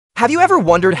Have you ever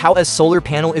wondered how a solar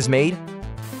panel is made?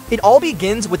 It all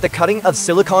begins with the cutting of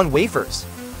silicon wafers.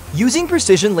 Using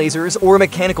precision lasers or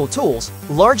mechanical tools,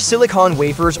 large silicon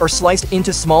wafers are sliced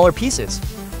into smaller pieces.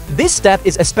 This step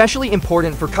is especially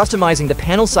important for customizing the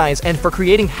panel size and for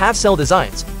creating half-cell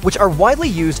designs, which are widely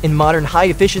used in modern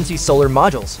high-efficiency solar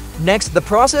modules. Next, the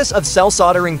process of cell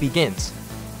soldering begins.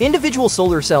 Individual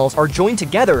solar cells are joined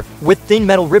together with thin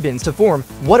metal ribbons to form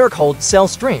what are called cell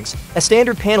strings. A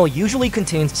standard panel usually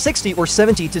contains 60 or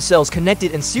 72 cells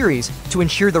connected in series to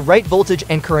ensure the right voltage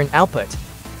and current output.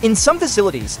 In some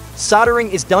facilities, soldering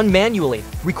is done manually,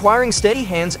 requiring steady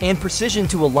hands and precision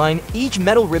to align each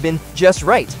metal ribbon just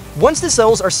right. Once the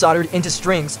cells are soldered into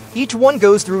strings, each one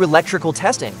goes through electrical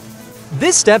testing.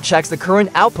 This step checks the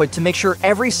current output to make sure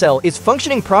every cell is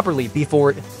functioning properly before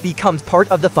it becomes part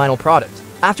of the final product.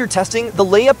 After testing, the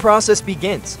layup process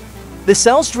begins. The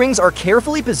cell strings are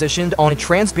carefully positioned on a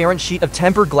transparent sheet of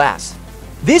tempered glass.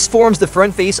 This forms the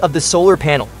front face of the solar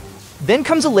panel. Then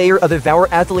comes a layer of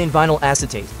ethylene vinyl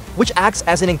acetate, which acts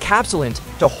as an encapsulant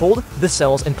to hold the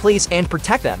cells in place and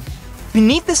protect them.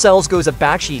 Beneath the cells goes a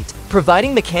backsheet,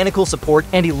 providing mechanical support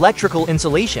and electrical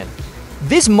insulation.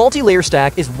 This multi-layer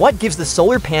stack is what gives the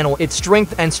solar panel its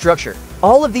strength and structure.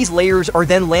 All of these layers are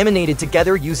then laminated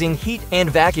together using heat and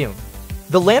vacuum.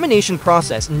 The lamination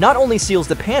process not only seals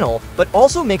the panel, but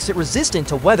also makes it resistant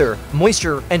to weather,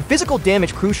 moisture, and physical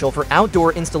damage, crucial for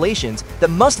outdoor installations that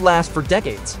must last for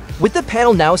decades. With the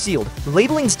panel now sealed,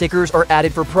 labeling stickers are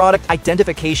added for product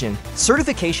identification,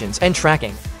 certifications, and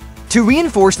tracking. To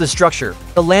reinforce the structure,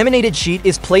 a laminated sheet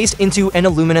is placed into an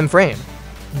aluminum frame.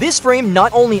 This frame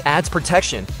not only adds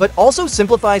protection, but also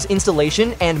simplifies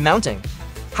installation and mounting.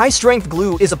 High-strength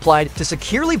glue is applied to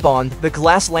securely bond the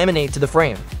glass laminate to the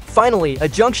frame. Finally, a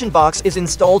junction box is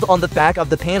installed on the back of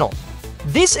the panel.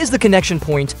 This is the connection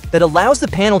point that allows the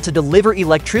panel to deliver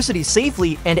electricity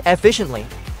safely and efficiently.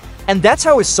 And that's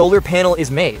how a solar panel is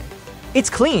made. It's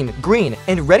clean, green,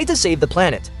 and ready to save the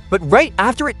planet, but right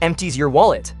after it empties your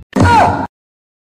wallet.